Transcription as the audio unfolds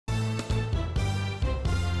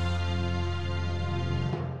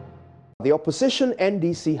The opposition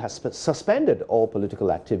NDC has suspended all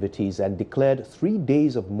political activities and declared 3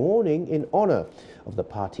 days of mourning in honor of the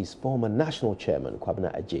party's former national chairman,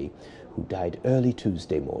 Kwabena Adjei, who died early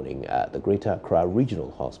Tuesday morning at the Greater Accra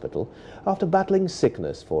Regional Hospital after battling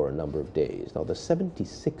sickness for a number of days. Now, the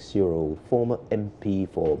 76-year-old former MP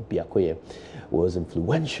for Biakoye was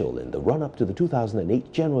influential in the run-up to the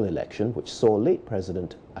 2008 general election, which saw late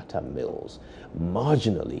President Atta Mills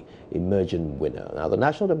marginally emerging winner. Now, the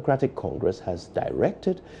National Democratic Congress has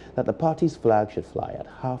directed that the party's flag should fly at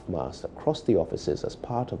half-mast across the offices as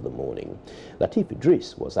part of the mourning. Latif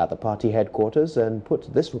Idris was at the party headquarters and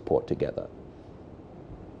put this report together.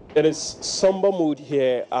 It is somber mood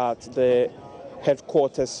here at the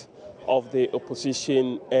headquarters of the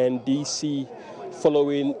opposition NDC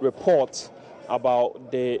following reports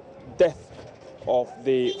about the death of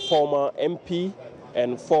the former MP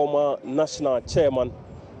and former national chairman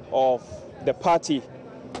of the party.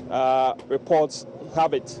 Reports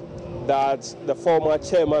have it that the former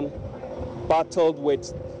chairman battled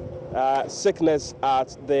with sickness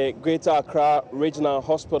at the Greater Accra Regional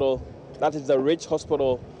Hospital, that is the Ridge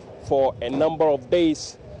Hospital, for a number of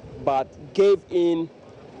days, but gave in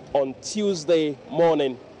on Tuesday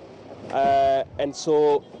morning. And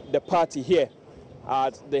so the party here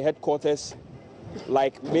at the headquarters,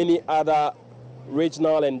 like many other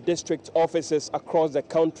regional and district offices across the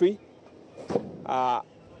country, are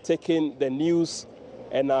taking the news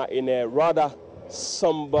and are in a rather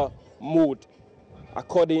somber mood.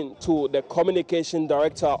 According to the communication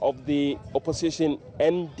director of the opposition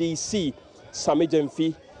NDC, Sami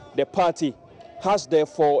Jemfi, the party has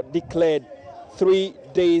therefore declared 3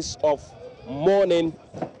 days of mourning,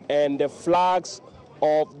 and the flags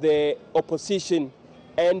of the opposition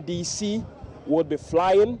NDC would be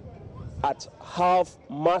flying at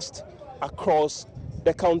half-mast across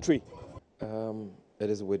the country. It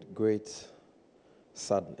is with great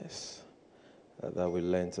sadness that we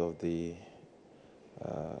learned of the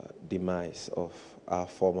demise of our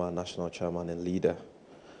former national chairman and leader,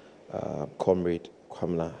 Comrade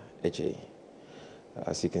Kwabena Adjei.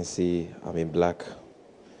 As you can see, I'm in black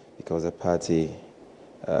because the party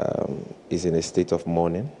is in a state of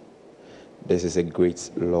mourning. This is a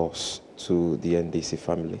great loss to the NDC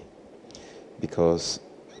family, because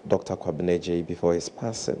Dr. Kwabena Adjei, before his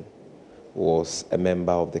passing, was a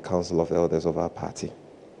member of the Council of Elders of our party.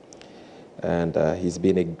 And he's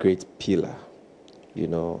been a great pillar,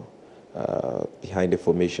 behind the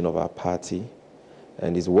formation of our party.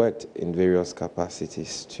 And he's worked in various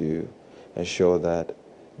capacities to ensure that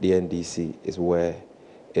the NDC is where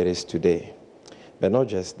it is today. But not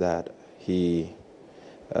just that, he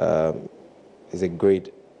is a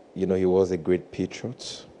great, he was a great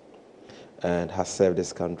patriot and has served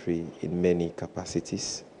this country in many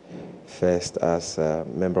capacities. First as a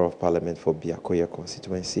member of parliament for Biakoye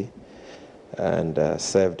constituency, and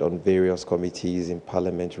served on various committees in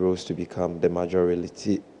parliament, rose to become the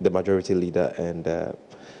majority leader and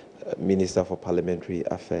minister for parliamentary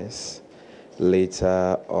affairs.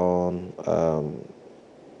 Later on,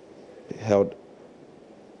 held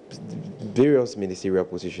various ministerial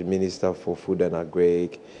positions, minister for food and agri.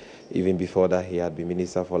 Even before that, he had been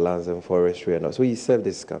Minister for Lands and Forestry. And so he served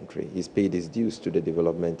this country. He's paid his dues to the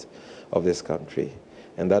development of this country.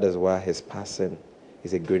 And that is why his passing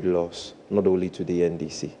is a great loss, not only to the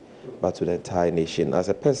NDC, but to the entire nation. As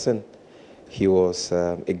a person, he was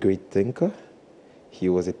a great thinker. He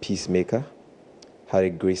was a peacemaker, had a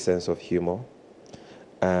great sense of humor.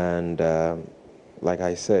 And like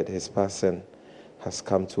I said, his passing has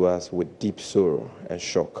come to us with deep sorrow and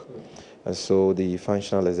shock. And so the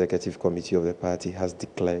Functional Executive Committee of the party has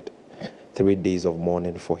declared 3 days of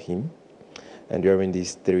mourning for him. And during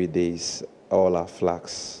these 3 days, all our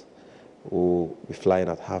flags will be flying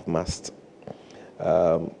at half-mast.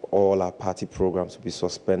 All our party programs will be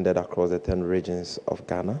suspended across the 10 regions of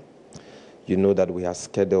Ghana. You know that we are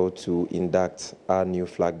scheduled to induct our new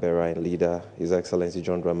flag bearer and leader, His Excellency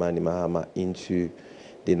John Dramani Mahama, into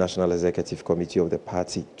the National Executive Committee of the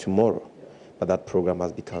party tomorrow. But that program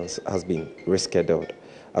has been rescheduled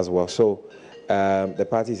as well. So the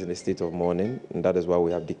party is in a state of mourning, and that is why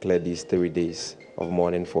we have declared these 3 days of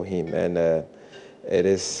mourning for him. And it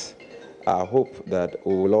is our hope that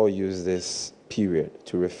we will all use this period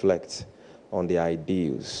to reflect on the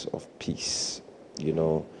ideals of peace,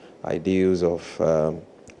 ideals of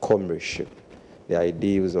comradeship, the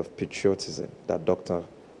ideals of patriotism that Dr.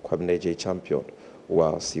 Kwabena Adjei championed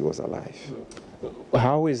whilst he was alive.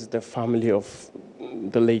 How is the family of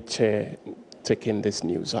the late chair taking this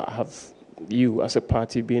news? Have you, as a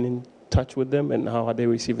party, been in touch with them, and how are they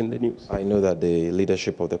receiving the news? I know that the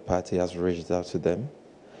leadership of the party has reached out to them,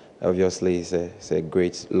 Obviously, it's a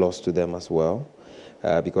great loss to them as well,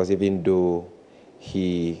 because even though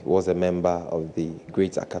he was a member of the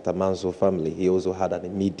great Akatamanso family, he also had an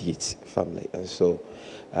immediate family. And so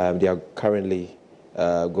they are currently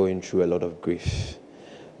going through a lot of grief,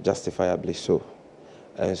 justifiably so.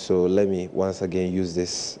 And so let me once again use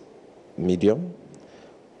this medium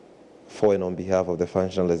for and on behalf of the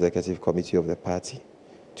Functional Executive Committee of the party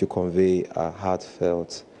to convey our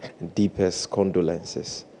heartfelt and deepest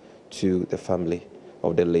condolences to the family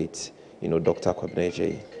of the late, Dr. Kwabena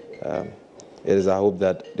Adjei. It is our hope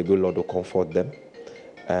that the good Lord will comfort them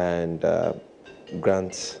and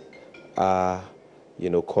grant our,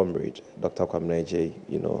 comrade, Dr. Kwabena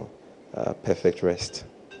Adjei, perfect rest.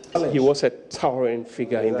 He was a towering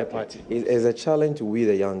figure in the party. It's a challenge to we,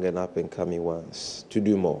 the young and up-and-coming ones, to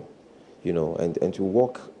do more, and to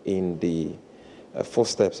walk in the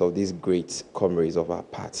footsteps of these great comrades of our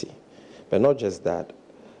party. But not just that.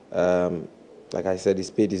 Like I said,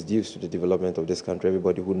 he's paid his dues to the development of this country.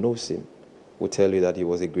 Everybody who knows him will tell you that he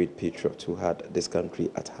was a great patriot who had this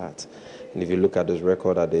country at heart. And if you look at his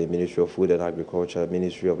record at the Ministry of Food and Agriculture,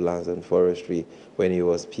 Ministry of Lands and Forestry, when he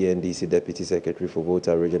was PNDC Deputy Secretary for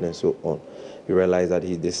Volta Region and so on, you realize that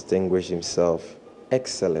he distinguished himself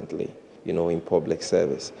excellently, in public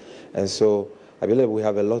service. And so I believe we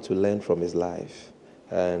have a lot to learn from his life,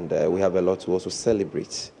 and we have a lot to also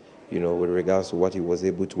celebrate, with regards to what he was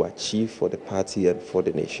able to achieve for the party and for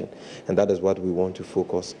the nation. And that is what we want to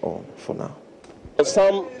focus on for now.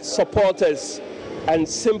 Some supporters and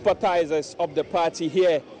sympathizers of the party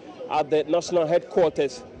here at the national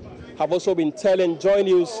headquarters have also been telling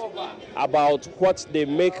JoyNews about what they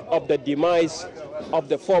make of the demise of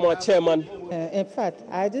the former chairman. In fact,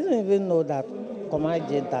 I didn't even know that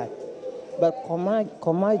Adjei died. But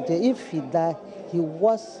Adjei, if he died, he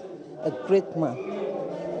was a great man,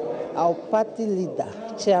 our party leader,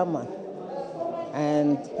 chairman.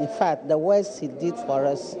 And in fact, the worst he did for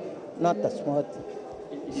us, not a small thing.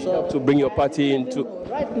 So to bring your party into...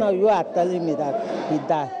 Right now, you are telling me that he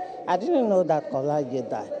died. I didn't know that Adjei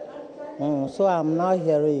died. So I'm now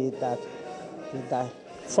hearing it that he died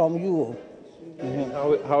from you.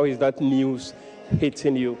 How is that news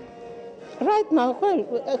hitting you? Right now,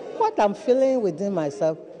 what I'm feeling within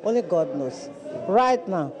myself, only God knows. Right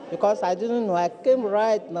now, because I didn't know. I came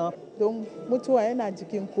right now.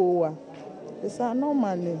 It's a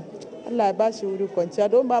normal. Allah bashi wuri kwanciya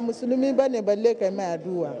don ba musulmi bane balle kai mai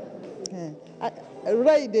addu'a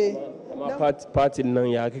rai dai party nan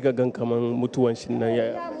ya kika gan kaman mutuwan shi nan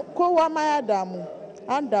ya kowa ma ya damu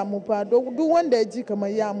an damu fa duk wanda ya ji kamar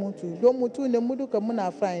ya mutu don mutu ne mu duka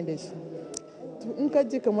muna fine da shi in ka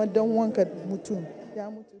ji kamar dan wanka mutu ya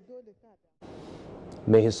mutu dole ka.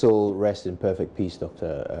 May his soul rest in perfect peace,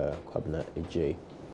 Dr. Kwabena Adjei.